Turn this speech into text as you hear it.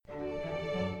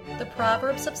The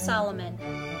Proverbs of Solomon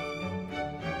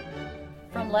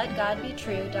from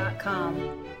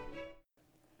LetGodBetrue.com.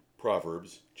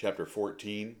 Proverbs chapter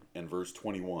 14 and verse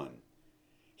 21.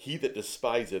 He that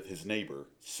despiseth his neighbor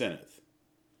sinneth,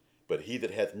 but he that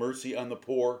hath mercy on the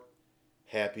poor,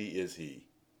 happy is he.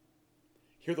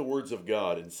 Hear the words of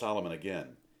God in Solomon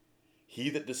again.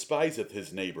 He that despiseth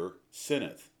his neighbor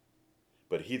sinneth,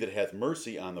 but he that hath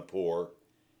mercy on the poor,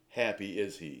 happy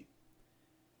is he.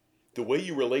 The way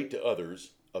you relate to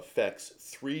others affects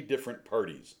three different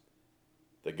parties: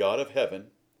 the God of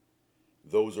heaven,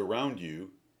 those around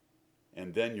you,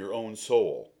 and then your own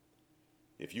soul.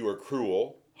 If you are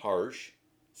cruel, harsh,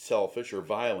 selfish, or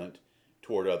violent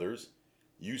toward others,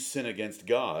 you sin against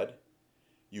God,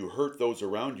 you hurt those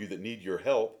around you that need your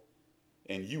help,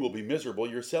 and you will be miserable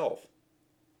yourself.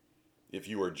 If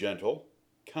you are gentle,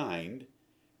 kind,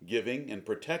 giving, and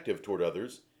protective toward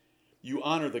others, you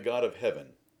honor the God of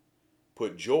heaven,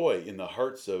 put joy in the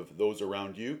hearts of those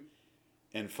around you,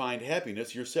 and find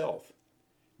happiness yourself.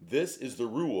 This is the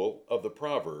rule of the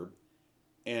proverb,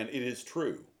 and it is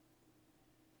true.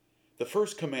 The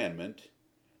first commandment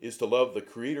is to love the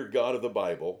Creator God of the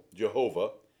Bible, Jehovah,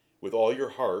 with all your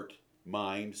heart,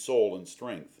 mind, soul, and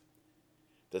strength.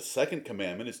 The second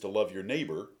commandment is to love your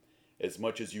neighbor as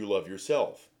much as you love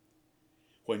yourself.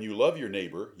 When you love your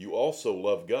neighbor, you also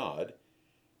love God,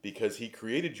 because He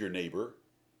created your neighbor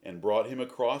and brought him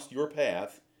across your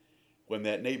path when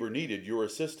that neighbor needed your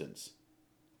assistance.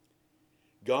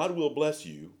 God will bless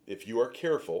you if you are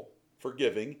careful,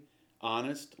 forgiving,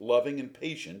 honest, loving, and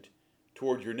patient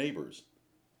toward your neighbors.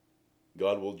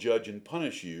 God will judge and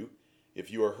punish you if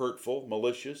you are hurtful,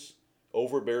 malicious,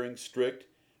 overbearing, strict,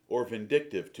 or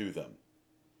vindictive to them.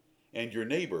 And your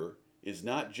neighbor is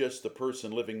not just the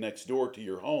person living next door to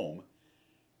your home,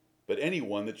 but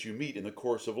anyone that you meet in the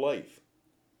course of life.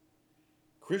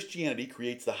 Christianity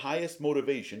creates the highest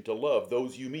motivation to love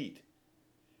those you meet,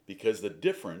 because the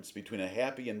difference between a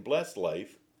happy and blessed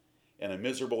life and a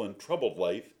miserable and troubled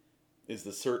life is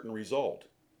the certain result.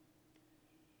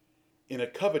 In a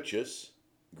covetous,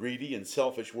 greedy, and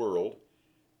selfish world,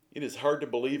 it is hard to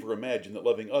believe or imagine that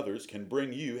loving others can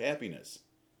bring you happiness.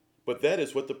 But that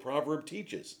is what the proverb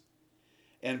teaches.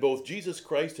 And both Jesus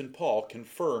Christ and Paul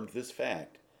confirmed this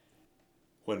fact.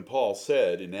 When Paul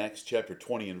said in Acts chapter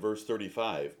 20 and verse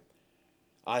 35,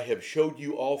 I have showed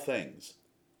you all things,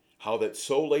 how that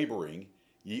so laboring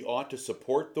ye ought to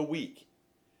support the weak,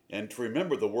 and to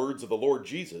remember the words of the Lord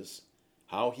Jesus,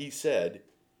 how he said,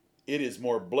 it is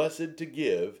more blessed to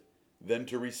give than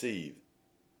to receive.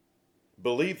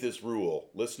 Believe this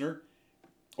rule, listener,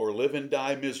 or live and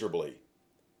die miserably.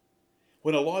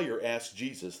 When a lawyer asked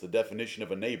Jesus the definition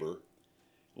of a neighbor,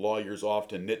 lawyers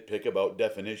often nitpick about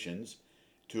definitions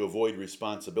to avoid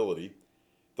responsibility,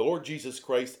 the Lord Jesus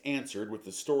Christ answered with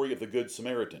the story of the Good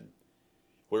Samaritan,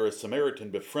 where a Samaritan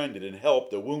befriended and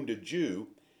helped a wounded Jew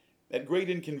at great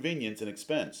inconvenience and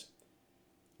expense.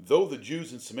 Though the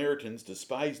Jews and Samaritans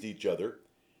despised each other,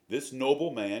 this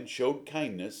noble man showed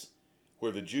kindness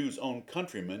where the Jews' own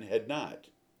countrymen had not.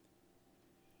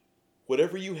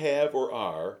 Whatever you have or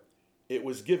are, it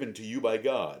was given to you by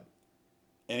God.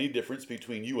 Any difference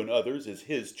between you and others is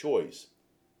His choice.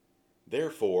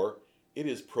 Therefore, it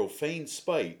is profane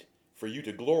spite for you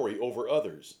to glory over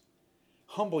others.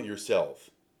 Humble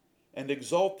yourself and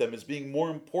exalt them as being more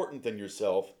important than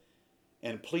yourself,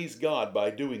 and please God by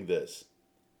doing this.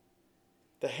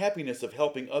 The happiness of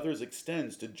helping others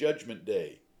extends to Judgment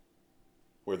Day,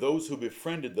 where those who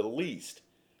befriended the least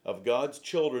of God's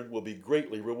children will be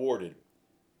greatly rewarded.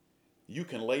 You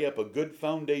can lay up a good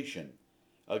foundation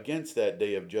against that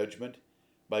day of judgment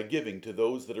by giving to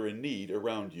those that are in need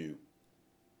around you.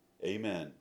 Amen.